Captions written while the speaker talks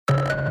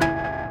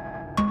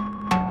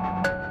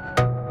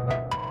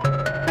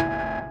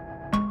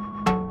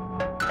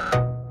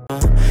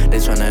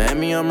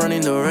money, I'm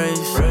running the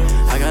race.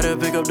 I gotta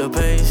pick up the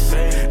pace.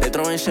 They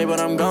throwing shade, but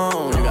I'm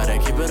gone. You gotta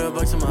keep it a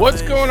buck to my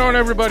What's face. going on,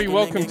 everybody?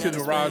 Welcome to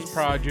the RAS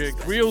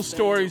Project. Real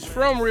stories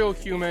from real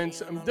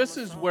humans. This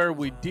is where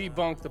we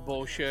debunk the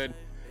bullshit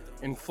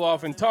and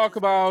fluff and talk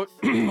about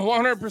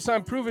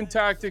 100% proven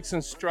tactics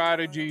and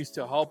strategies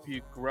to help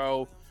you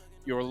grow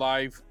your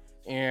life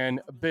and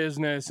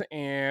business.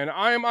 And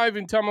I am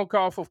Ivan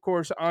Temelkov. Of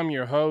course, I'm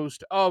your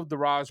host of the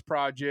RAS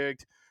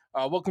Project.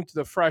 Welcome to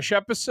the fresh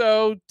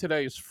episode.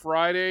 Today is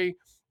Friday,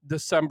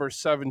 December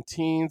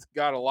 17th.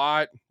 Got a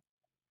lot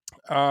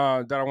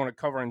that I want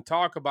to cover and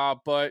talk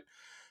about. But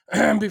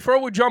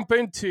before we jump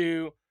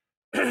into,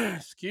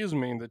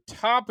 the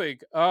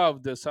topic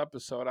of this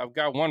episode, I've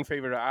got one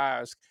favor to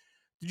ask.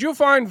 Did you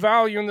find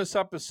value in this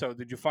episode?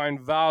 Did you find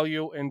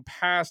value in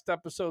past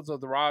episodes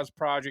of the RAS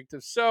Project?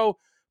 If so,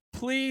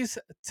 please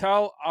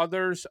tell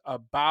others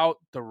about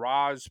the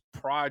RAS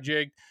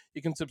Project.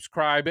 You can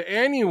subscribe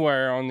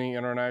anywhere on the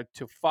internet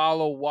to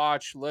follow,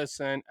 watch,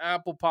 listen,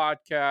 Apple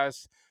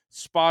Podcasts,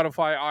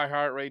 Spotify,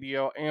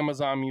 iHeartRadio,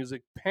 Amazon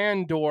Music,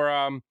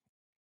 Pandora.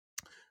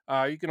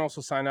 You can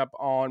also sign up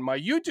on my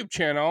YouTube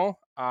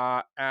channel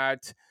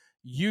at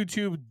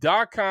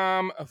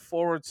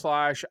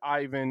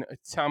youtube.com/Ivan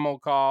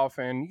Temelkov.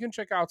 And you can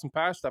check out some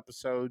past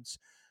episodes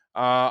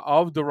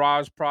of the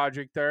RAS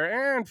Project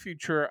there and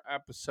future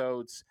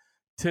episodes.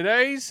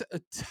 Today's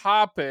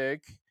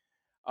topic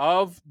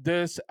of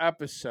this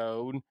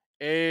episode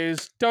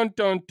is dun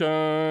dun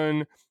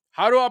dun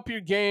how to up your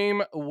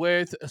game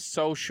with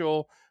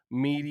social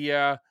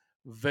media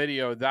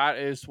video. That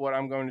is what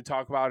I'm going to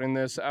talk about in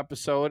this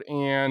episode.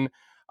 And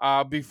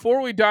before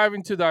we dive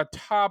into that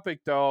topic,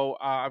 though,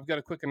 I've got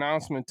a quick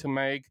announcement to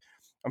make.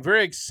 I'm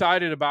very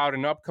excited about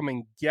an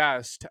upcoming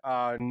guest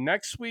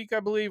next week, I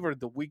believe, or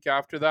the week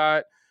after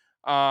that,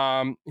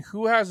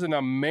 who has an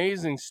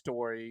amazing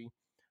story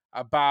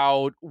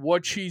about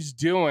what she's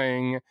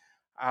doing,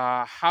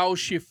 how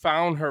she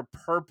found her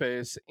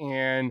purpose,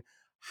 and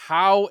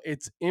how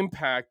it's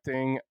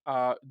impacting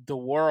the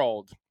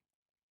world.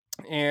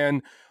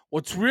 And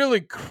what's really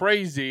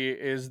crazy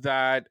is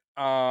that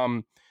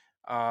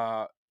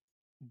uh,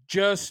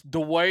 just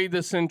the way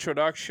this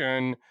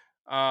introduction,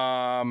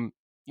 um,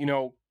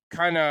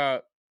 kind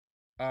of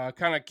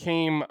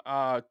came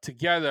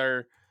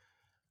together,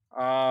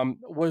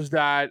 was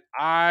that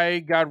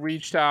I got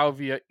reached out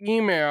via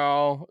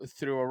email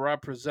through a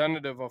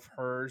representative of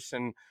hers.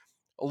 And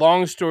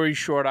long story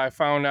short, I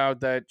found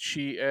out that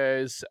she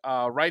is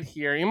right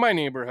here in my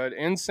neighborhood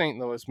in St.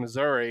 Louis,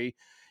 Missouri.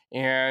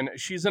 And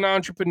she's an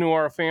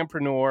entrepreneur, a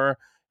fanpreneur.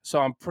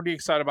 So I'm pretty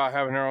excited about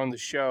having her on the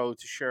show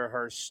to share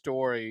her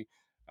story.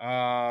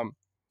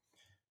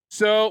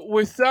 So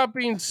with that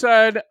being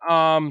said,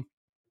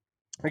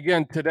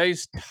 again,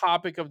 today's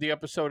topic of the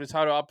episode is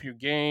how to up your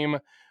game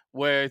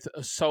with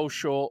a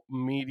social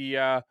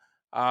media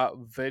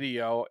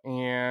video.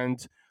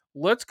 And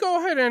let's go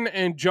ahead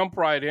and jump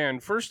right in.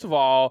 First of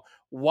all,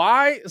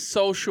 why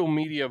social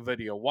media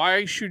video?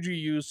 Why should you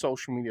use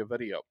social media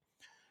video?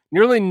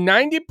 Nearly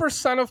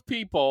 90% of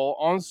people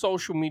on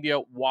social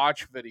media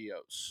watch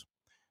videos,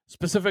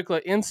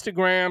 specifically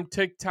Instagram,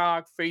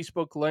 TikTok,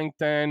 Facebook,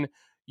 LinkedIn,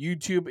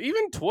 YouTube,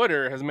 even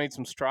Twitter has made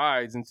some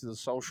strides into the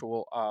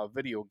social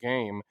video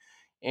game.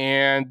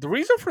 And the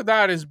reason for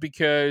that is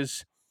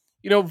because,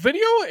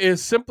 video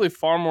is simply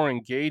far more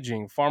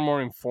engaging, far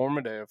more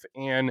informative,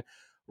 and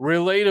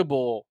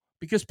relatable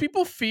because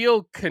people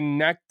feel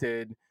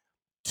connected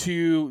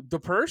to the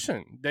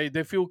person.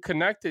 They feel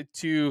connected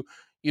to,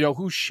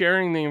 who's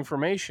sharing the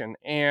information.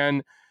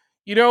 And,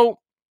 you know,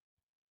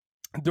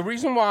 the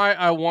reason why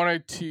I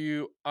wanted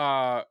to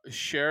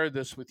share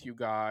this with you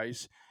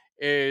guys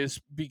is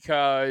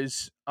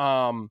because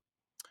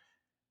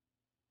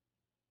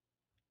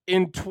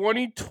in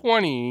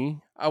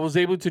 2020, I was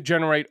able to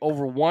generate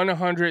over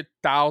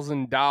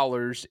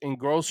 $100,000 in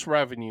gross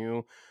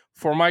revenue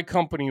for my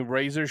company,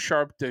 Razor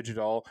Sharp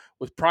Digital,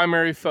 with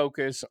primary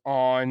focus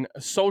on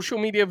social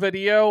media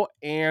video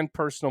and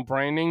personal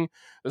branding.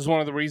 This is one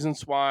of the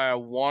reasons why I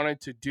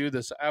wanted to do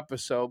this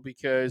episode,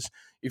 because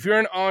if you're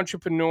an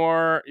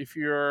entrepreneur, if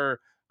you're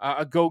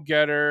a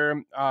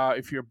go-getter,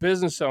 if you're a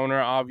business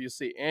owner,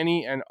 obviously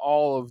any and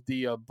all of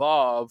the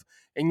above,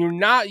 and you're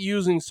not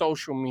using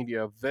social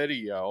media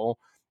video,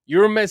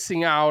 you're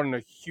missing out on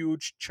a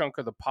huge chunk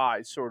of the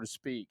pie, so to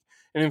speak.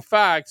 And in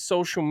fact,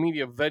 social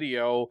media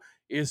video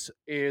is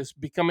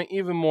becoming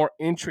even more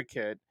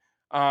intricate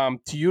to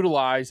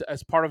utilize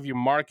as part of your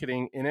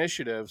marketing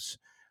initiatives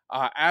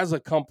as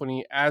a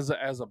company, as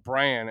a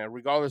brand, and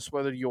regardless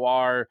whether you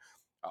are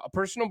a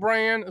personal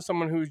brand,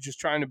 someone who's just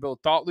trying to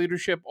build thought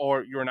leadership,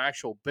 or you're an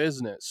actual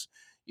business.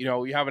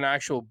 You have an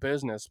actual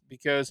business,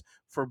 because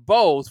for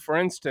both, for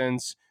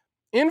instance,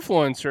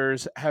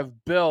 influencers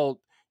have built,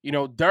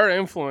 their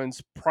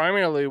influence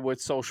primarily with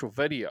social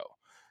video.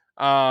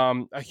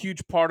 A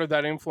huge part of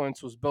that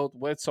influence was built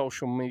with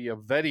social media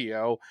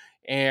video.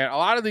 And a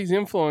lot of these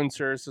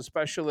influencers,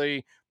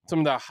 especially some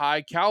of the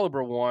high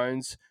caliber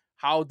ones,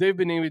 how they've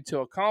been able to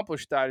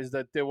accomplish that is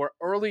that they were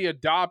early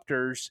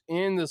adopters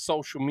in the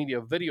social media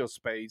video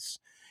space,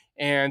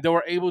 and they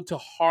were able to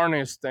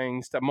harness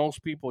things that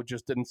most people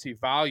just didn't see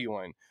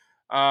value in.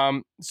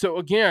 So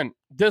again,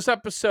 this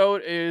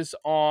episode is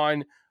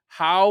on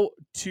how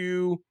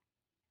to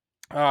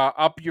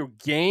up your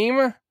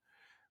game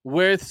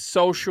with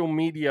social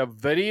media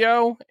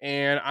video,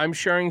 and I'm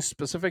sharing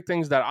specific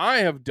things that I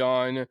have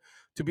done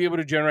to be able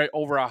to generate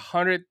over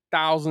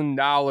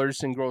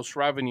 $100,000 in gross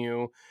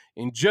revenue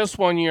in just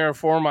 1 year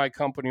for my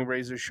company,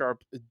 Razor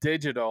Sharp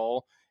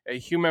Digital, a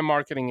human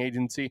marketing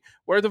agency,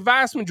 where the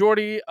vast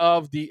majority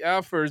of the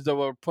efforts that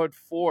were put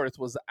forth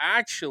was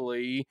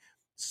actually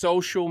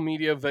social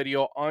media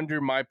video under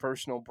my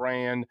personal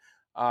brand,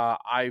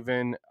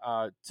 Ivan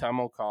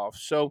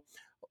Temelkov.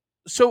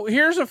 So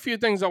here's a few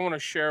things I want to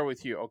share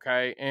with you,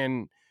 okay?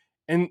 And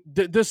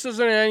this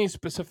isn't in any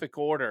specific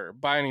order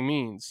by any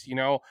means.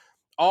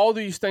 All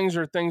these things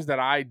are things that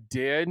I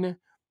did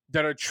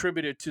that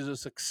attributed to the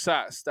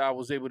success that I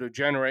was able to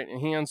generate,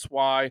 and hence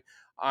why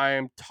I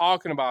am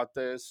talking about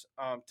this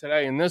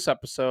today in this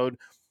episode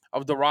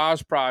of the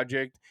RAS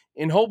Project,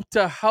 in hope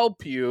to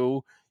help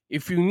you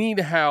if you need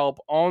help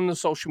on the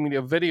social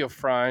media video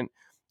front.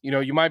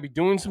 You might be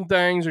doing some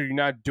things, or you're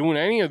not doing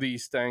any of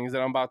these things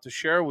that I'm about to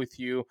share with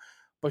you,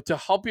 but to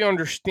help you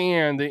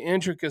understand the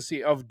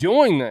intricacy of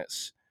doing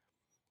this.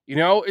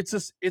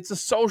 It's a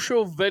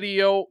social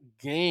video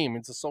game.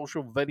 It's a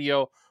social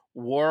video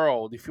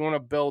world. If you want to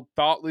build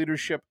thought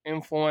leadership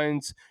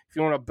influence, if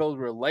you want to build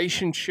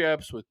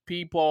relationships with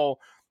people,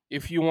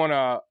 if you want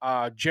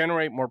to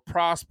generate more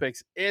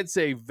prospects, it's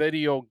a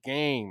video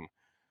game.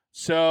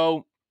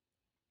 So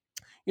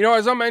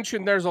as I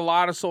mentioned, there's a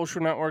lot of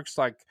social networks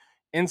like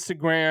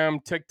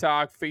Instagram,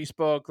 TikTok,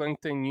 Facebook,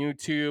 LinkedIn,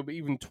 YouTube,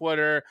 even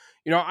Twitter.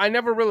 I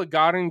never really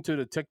got into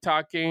the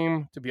TikTok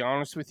game, to be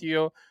honest with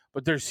you,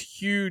 but there's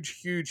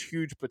huge, huge,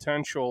 huge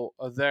potential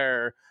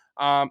there.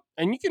 And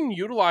you can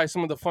utilize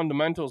some of the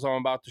fundamentals I'm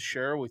about to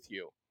share with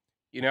you.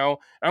 I'm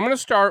going to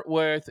start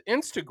with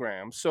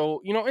Instagram.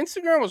 So,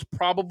 Instagram was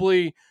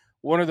probably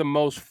one of the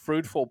most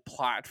fruitful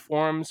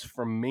platforms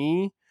for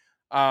me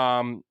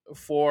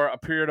for a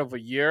period of a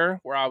year,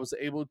 where I was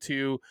able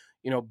to,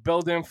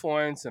 build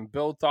influence and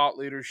build thought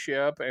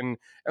leadership. And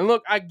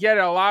look, I get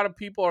it. A lot of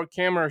people are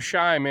camera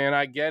shy, man.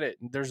 I get it.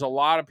 There's a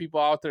lot of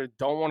people out there that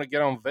don't want to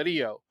get on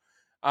video.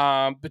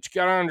 But you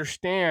got to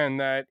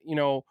understand that,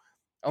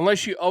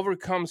 unless you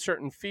overcome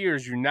certain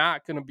fears, you're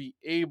not going to be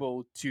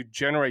able to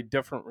generate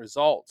different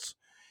results.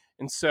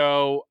 And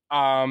so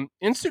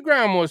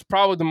Instagram was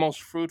probably the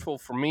most fruitful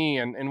for me.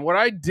 And what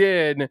I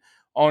did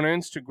on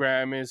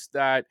Instagram is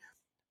that,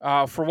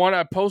 for one,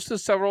 I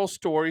posted several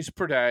stories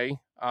per day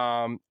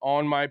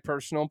on my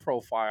personal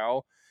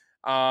profile,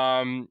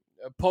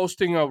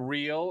 posting a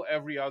reel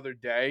every other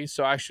day.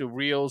 So actually,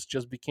 reels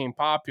just became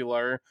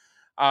popular.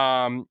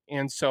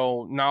 And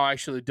so now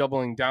actually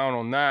doubling down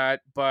on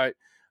that. But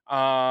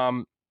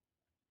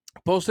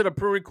posted a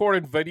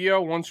pre-recorded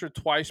video once or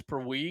twice per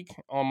week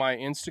on my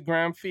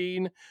Instagram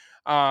feed.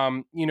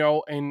 In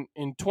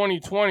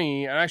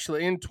 2020, and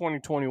actually in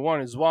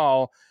 2021 as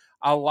well,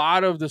 a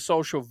lot of the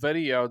social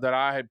video that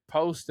I had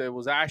posted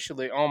was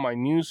actually on my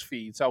news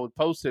feed. So I would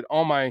post it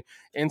on my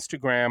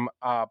Instagram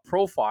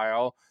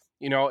profile.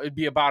 It'd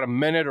be about a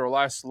minute or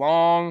less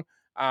long,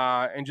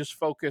 and just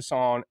focus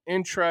on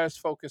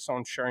interest, focus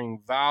on sharing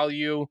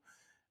value.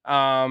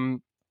 Consider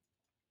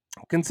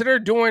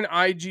doing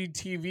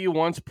IGTV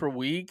once per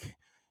week.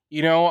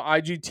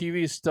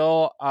 IGTV is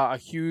still a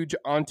huge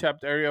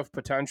untapped area of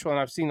potential, and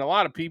I've seen a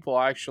lot of people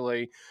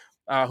actually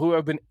who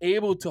have been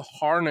able to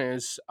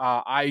harness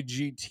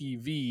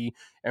IGTV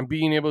and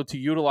being able to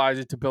utilize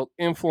it to build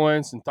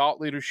influence and thought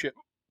leadership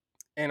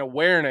and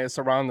awareness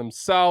around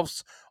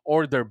themselves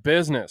or their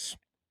business.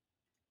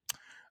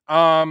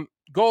 Go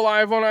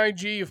live on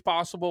IG if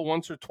possible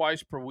once or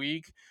twice per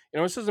week.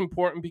 This is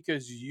important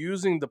because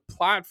using the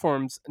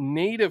platform's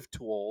native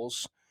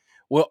tools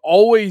will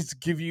always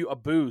give you a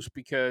boost,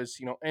 because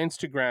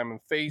Instagram and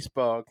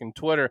Facebook and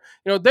Twitter,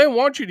 they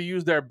want you to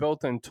use their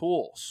built-in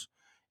tools.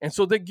 And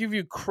so they give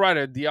you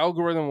credit. The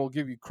algorithm will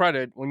give you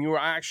credit when you're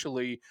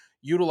actually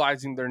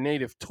utilizing their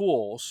native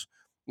tools,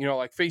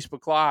 like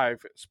Facebook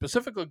Live,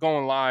 specifically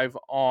going live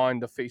on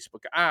the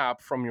Facebook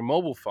app from your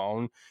mobile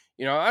phone.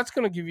 That's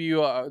going to give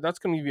you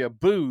a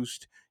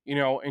boost,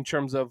 in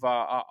terms of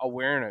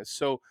awareness.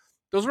 So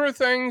those were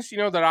things,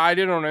 that I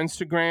did on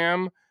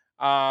Instagram.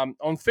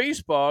 On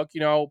Facebook,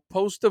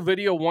 post a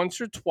video once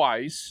or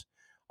twice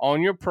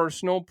on your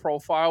personal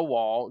profile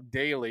wall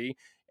daily.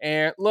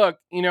 And look,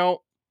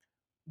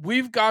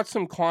 we've got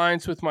some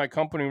clients with my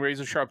company,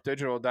 Razor Sharp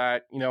Digital,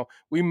 that,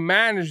 we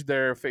manage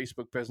their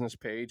Facebook business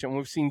page, and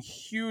we've seen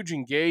huge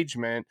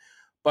engagement.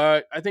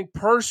 But I think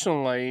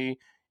personally,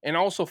 and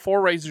also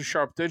for Razor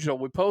Sharp Digital,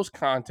 we post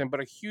content, but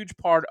a huge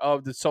part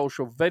of the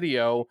social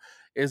video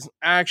is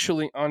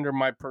actually under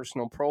my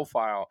personal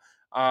profile.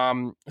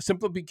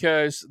 Simply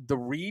because the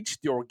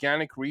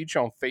organic reach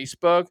on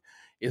Facebook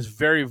is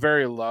very,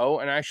 very low.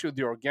 And actually,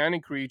 the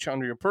organic reach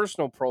under your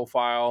personal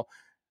profile,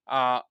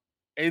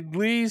 at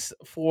least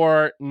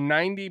for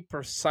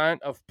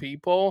 90% of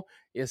people,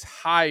 is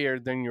higher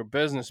than your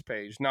business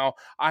page. Now,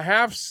 I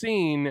have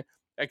seen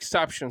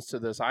exceptions to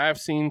this. I have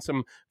seen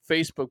some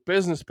Facebook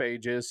business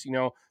pages,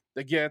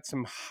 that get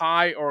some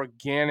high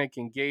organic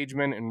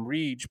engagement and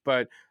reach,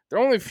 but they're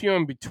only few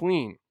in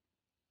between.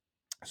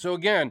 So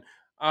again,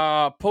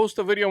 post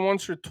a video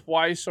once or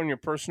twice on your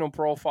personal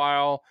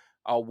profile,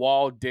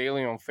 wall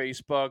daily on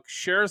Facebook.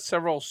 Share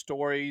several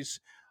stories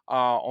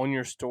on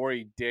your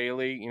story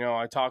daily.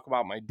 I talk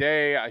about my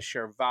day. I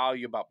share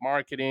value about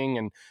marketing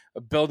and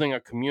building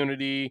a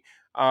community.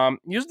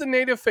 Use the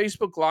native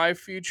Facebook Live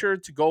feature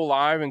to go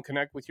live and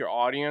connect with your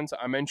audience.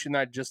 I mentioned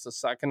that just a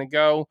second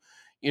ago.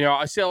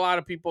 I see a lot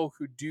of people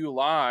who do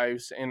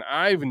lives, and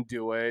I even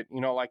do it.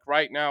 Like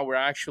right now, we're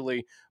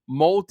actually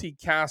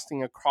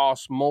multicasting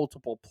across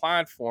multiple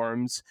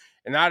platforms.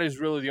 And that is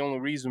really the only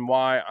reason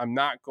why I'm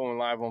not going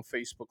live on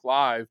Facebook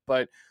Live.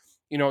 But,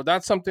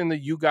 that's something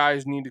that you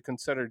guys need to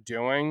consider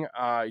doing.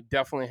 It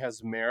definitely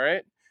has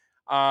merit.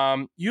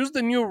 Use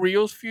the new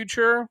Reels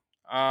feature,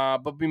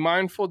 but be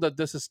mindful that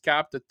this is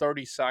capped at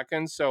 30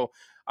 seconds. So,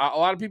 a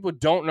lot of people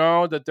don't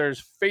know that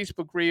there's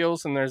Facebook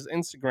Reels and there's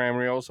Instagram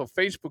Reels. So,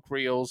 Facebook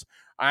Reels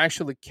are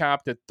actually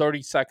capped at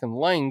 30-second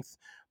length.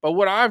 But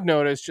what I've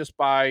noticed just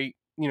by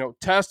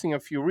testing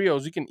a few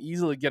reels, you can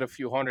easily get a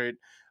few hundred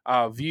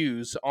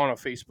views on a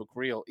Facebook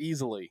reel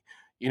easily.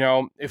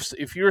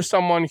 If you're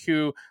someone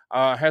who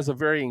has a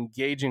very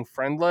engaging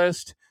friend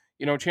list,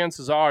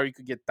 chances are you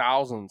could get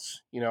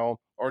thousands,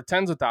 or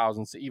tens of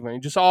thousands even.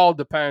 It just all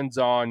depends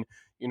on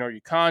your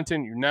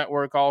content, your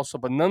network also.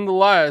 But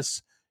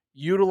nonetheless,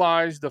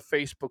 utilize the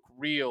Facebook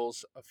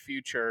Reels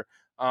feature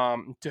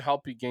to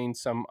help you gain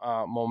some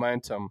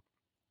momentum.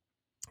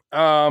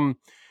 Um,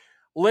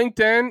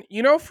 LinkedIn,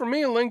 for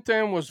me,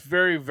 LinkedIn was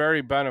very,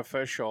 very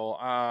beneficial.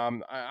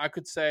 I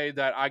could say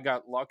that I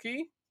got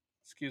lucky.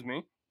 Excuse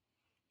me.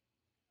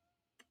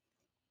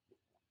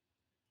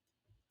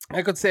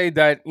 I could say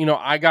that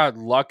I got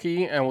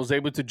lucky and was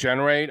able to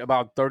generate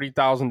about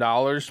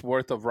 $30,000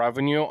 worth of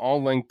revenue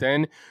on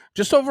LinkedIn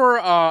just over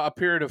a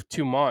period of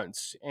 2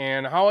 months.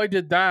 And how I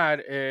did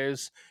that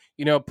is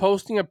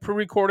posting a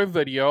pre-recorded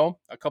video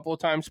a couple of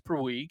times per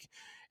week,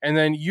 and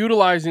then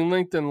utilizing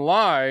LinkedIn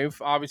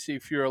Live. Obviously,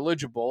 if you're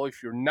eligible,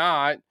 if you're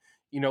not,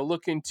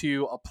 look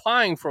into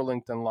applying for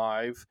LinkedIn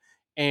Live.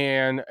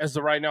 And as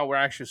of right now, we're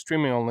actually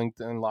streaming on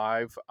LinkedIn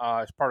Live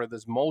as part of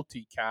this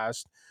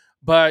multicast.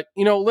 But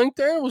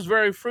LinkedIn was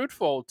very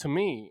fruitful to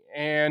me,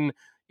 and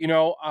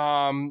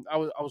I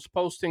was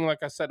posting, like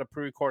I said, a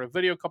pre-recorded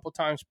video a couple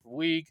times per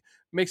week,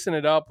 mixing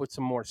it up with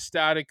some more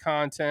static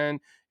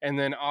content, and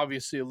then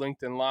obviously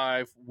LinkedIn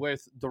Live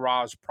with the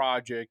RAS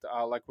project,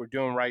 like we're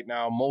doing right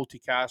now,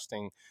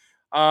 multicasting.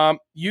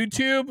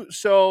 YouTube.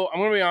 So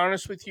I'm gonna be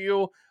honest with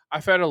you.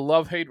 I've had a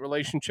love-hate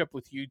relationship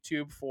with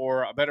YouTube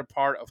for a better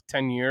part of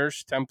 10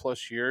 years, 10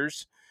 plus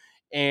years,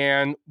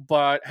 and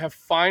but have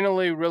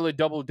finally really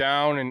doubled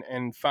down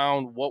and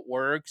found what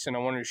works, and I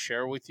wanted to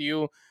share with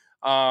you.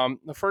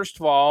 First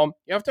of all,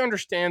 you have to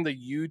understand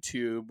that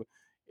YouTube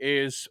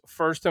is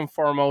first and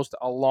foremost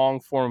a long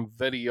form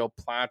video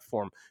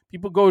platform.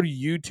 People go to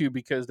YouTube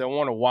because they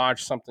want to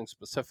watch something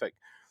specific.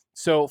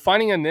 So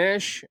finding a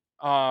niche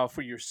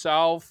for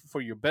yourself, for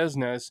your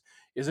business,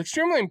 is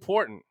extremely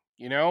important.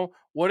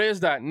 What is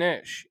that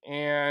niche?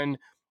 And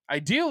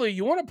ideally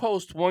you want to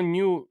post one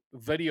new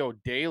video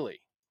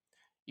daily.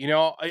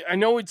 I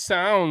know it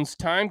sounds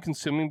time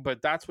consuming,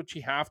 but that's what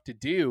you have to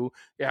do.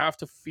 You have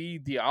to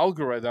feed the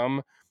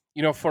algorithm,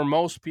 for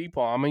most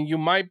people. I mean, you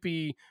might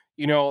be,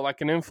 like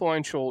an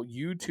influential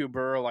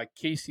YouTuber like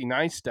Casey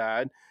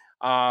Neistat,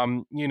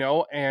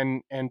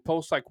 and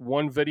post like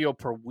one video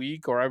per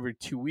week or every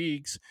 2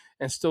 weeks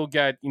and still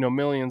get,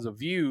 millions of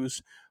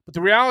views. But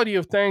the reality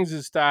of things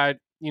is that,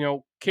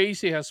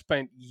 Casey has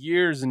spent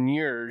years and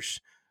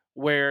years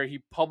where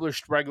he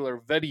published regular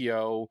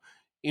video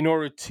in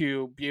order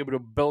to be able to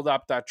build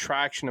up that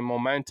traction and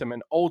momentum,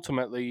 and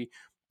ultimately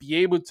be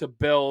able to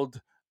build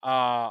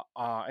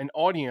an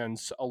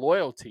audience, a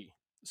loyalty.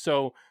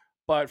 So,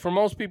 but for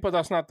most people,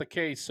 that's not the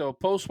case. So,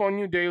 post one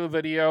new daily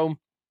video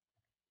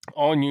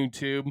on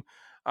YouTube.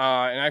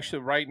 And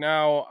actually, right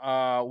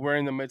now, we're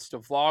in the midst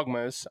of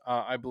Vlogmas,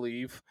 I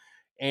believe.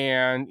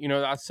 And,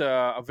 that's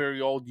a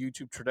very old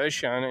YouTube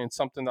tradition and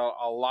something that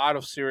a lot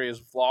of serious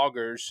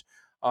vloggers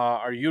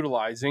are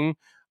utilizing.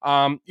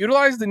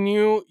 Utilize the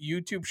new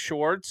YouTube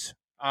Shorts.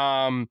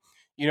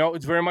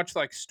 It's very much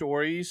like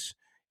stories.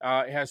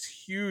 It has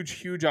huge,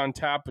 huge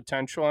untapped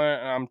potential in it.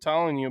 And I'm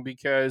telling you,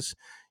 because,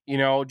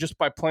 just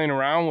by playing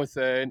around with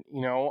it,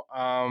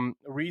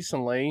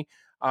 recently,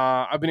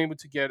 I've been able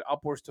to get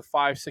upwards to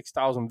 5,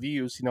 6,000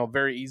 views,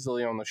 very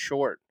easily on the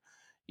short,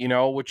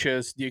 which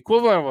is the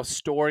equivalent of a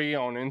story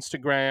on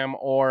Instagram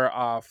or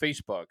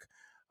Facebook,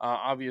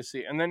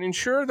 obviously. And then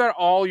ensure that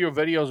all your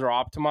videos are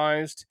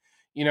optimized.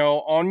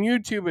 On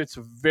YouTube, it's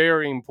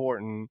very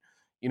important.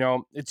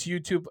 It's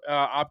YouTube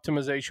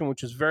optimization,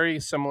 which is very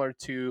similar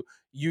to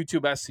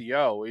YouTube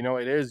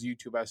SEO. It is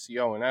YouTube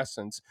SEO in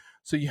essence.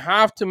 So you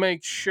have to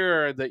make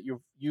sure that your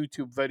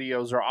YouTube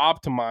videos are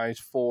optimized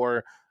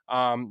for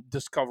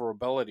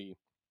discoverability.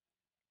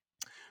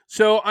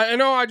 So I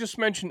know I just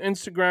mentioned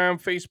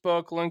Instagram,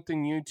 Facebook,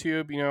 LinkedIn,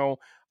 YouTube.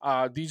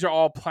 These are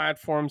all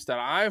platforms that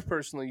I've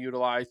personally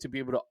utilized to be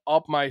able to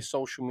up my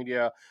social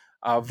media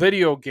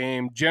video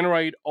game,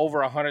 generate over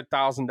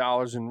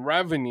 $100,000 in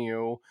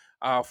revenue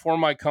for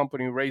my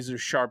company, Razor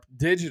Sharp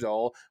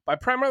Digital, by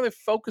primarily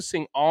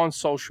focusing on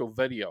social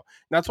video.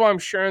 And that's why I'm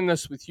sharing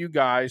this with you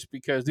guys,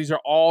 because these are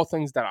all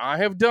things that I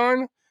have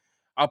done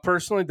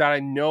personally that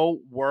I know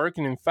work.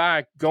 And in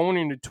fact, going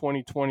into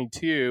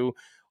 2022,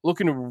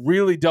 looking to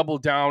really double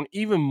down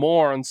even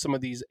more on some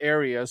of these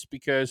areas,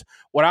 because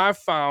what I've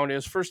found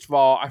is, first of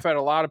all, I've had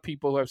a lot of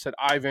people who have said,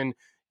 Ivan,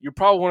 you're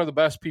probably one of the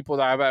best people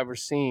that I've ever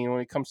seen when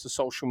it comes to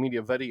social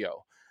media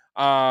video.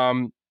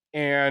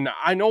 And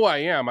I know I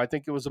am. I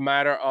think it was a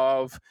matter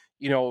of,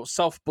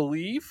 self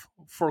belief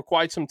for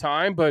quite some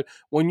time. But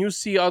when you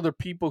see other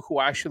people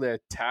who actually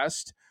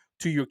attest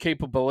to your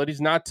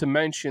capabilities, not to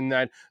mention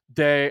that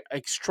they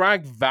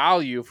extract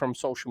value from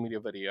social media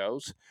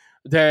videos,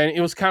 then it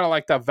was kind of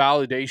like that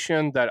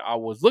validation that I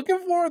was looking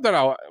for,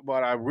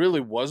 what I really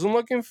wasn't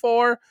looking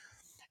for.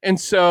 And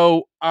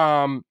so,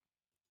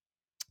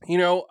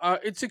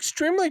 it's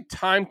extremely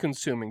time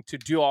consuming to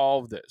do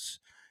all of this,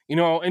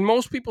 and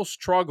most people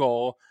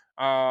struggle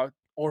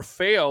or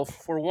fail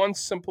for one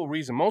simple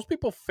reason. Most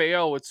people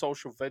fail with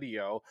social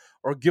video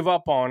or give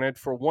up on it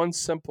for one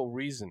simple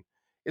reason.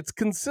 It's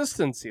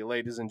consistency,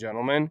 ladies and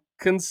gentlemen.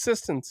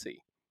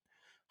 Consistency.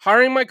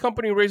 Hiring my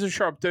company, Razor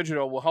Sharp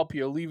Digital, will help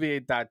you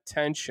alleviate that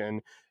tension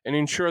and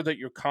ensure that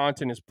your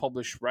content is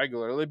published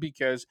regularly.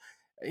 Because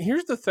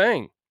here's the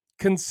thing: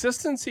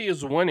 consistency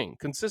is winning,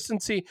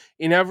 consistency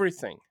in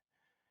everything.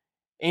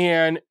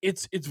 And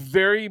it's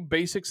very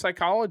basic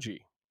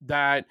psychology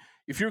that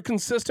if you're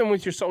consistent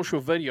with your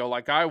social video,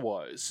 like I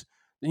was,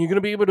 then you're going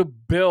to be able to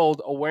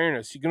build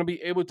awareness. You're going to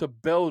be able to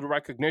build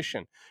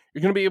recognition.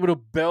 You're going to be able to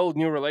build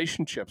new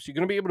relationships. You're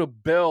going to be able to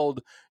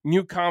build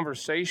new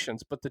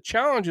conversations. But the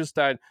challenge is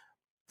that,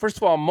 first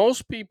of all,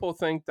 most people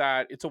think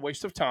that it's a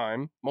waste of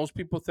time. Most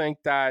people think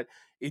that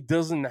it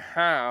doesn't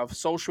have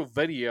social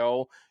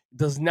video,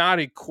 does not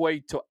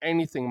equate to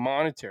anything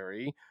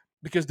monetary,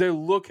 because they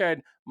look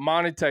at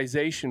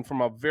monetization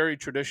from a very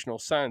traditional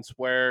sense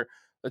where,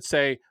 let's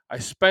say, I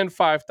spend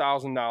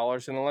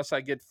 $5,000, and unless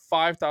I get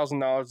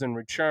 $5,000 in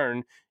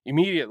return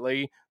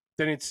immediately,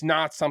 then it's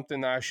not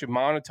something that I should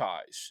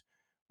monetize.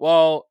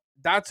 Well,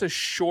 that's a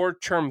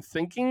short term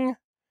thinking,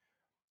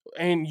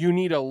 and you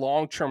need a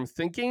long-term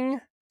thinking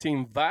to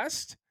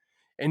invest,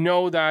 and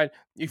know that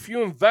if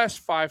you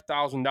invest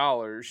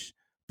 $5,000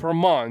 per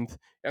month,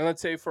 and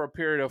let's say for a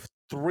period of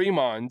 3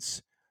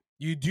 months,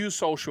 you do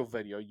social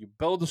video, you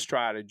build a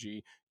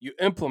strategy, you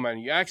implement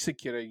it, you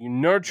execute it, you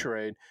nurture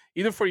it,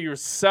 either for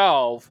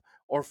yourself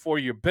or for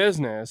your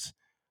business,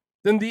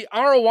 then the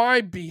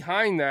ROI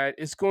behind that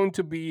is going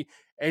to be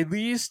at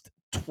least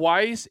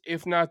twice,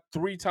 if not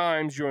three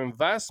times your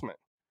investment.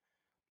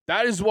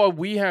 That is what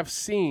we have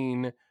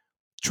seen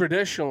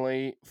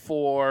traditionally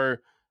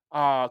for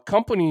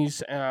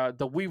companies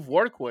that we've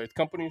worked with,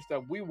 companies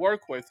that we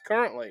work with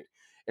currently.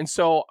 And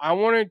so I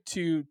wanted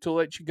to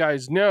let you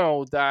guys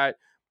know that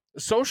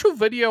social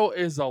video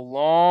is a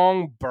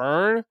long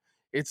burn.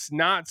 It's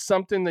not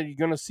something that you're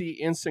going to see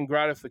instant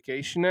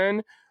gratification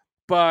in,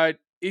 but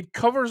it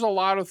covers a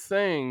lot of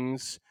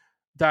things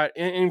that,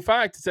 in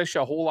fact, it's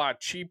actually a whole lot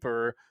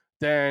cheaper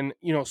than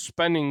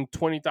spending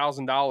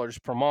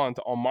 $20,000 per month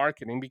on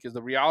marketing, because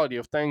the reality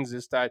of things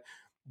is that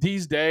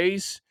these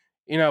days,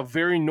 in a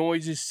very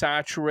noisy,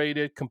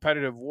 saturated,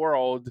 competitive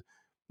world,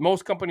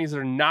 most companies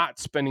are not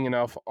spending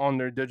enough on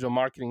their digital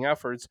marketing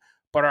efforts,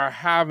 but are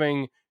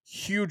having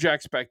huge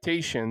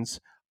expectations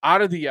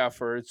out of the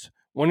efforts,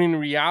 when in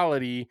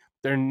reality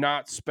they're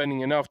not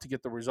spending enough to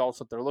get the results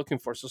that they're looking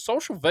for. So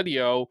social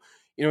video,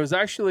 is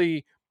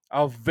actually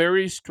a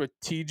very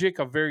strategic,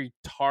 a very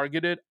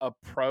targeted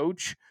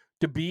approach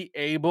to be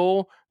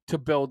able to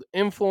build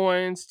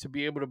influence, to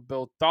be able to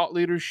build thought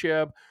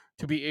leadership,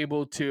 to be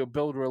able to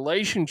build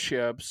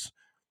relationships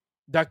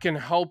that can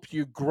help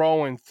you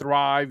grow and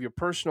thrive your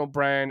personal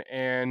brand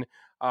and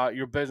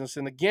your business.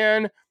 And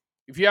again,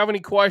 if you have any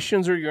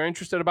questions or you're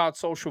interested about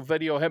social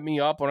video, hit me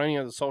up on any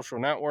of the social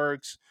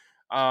networks.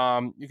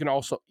 You can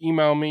also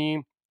email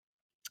me,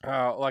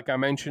 like I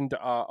mentioned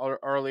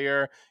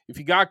earlier. If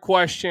you got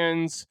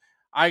questions,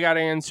 I got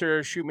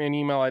answers, shoot me an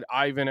email at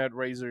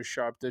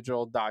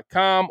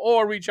ivan@razorsharpdigital.com,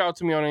 or reach out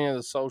to me on any of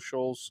the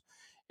socials,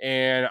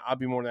 and I'll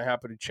be more than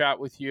happy to chat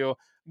with you.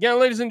 Again,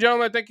 ladies and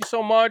gentlemen, thank you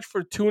so much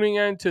for tuning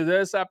in to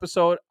this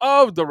episode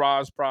of the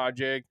RAS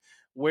Project,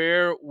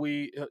 where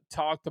we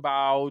talked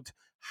about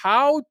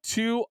how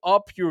to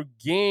up your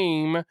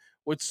game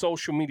with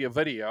social media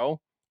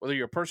video, whether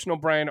you're a personal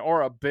brand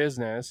or a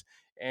business.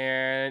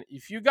 And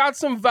if you got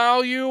some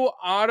value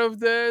out of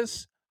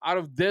this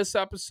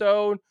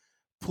episode,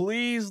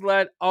 Please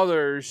let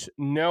others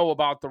know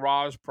about the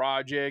RAS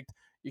Project.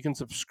 You can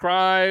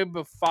subscribe,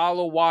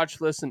 follow,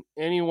 watch, listen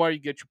anywhere you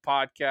get your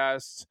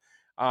podcasts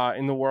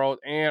in the world,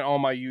 and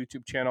on my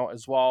YouTube channel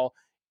as well.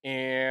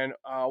 And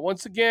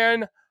once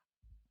again,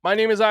 my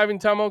name is Ivan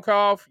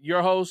Temelkov,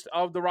 your host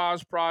of the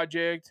RAS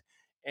Project,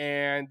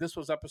 and this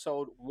was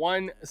episode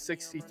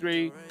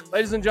 163.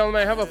 Ladies and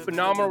gentlemen, have a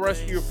phenomenal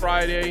rest of your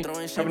Friday.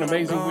 Have an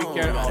amazing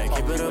weekend. I'll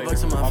talk to you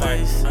later.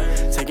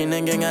 Bye-bye. Taking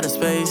and getting out of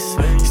space.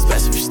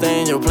 Best if you stay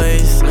in your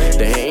place.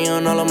 They hating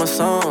on all of my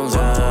songs.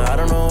 I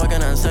don't know what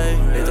can I say.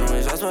 They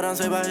throwing shots, but I'm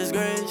saved by His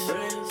grace.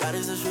 God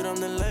is the shoot, I'm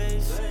the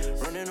lace.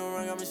 Running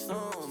around, got me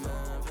stoned.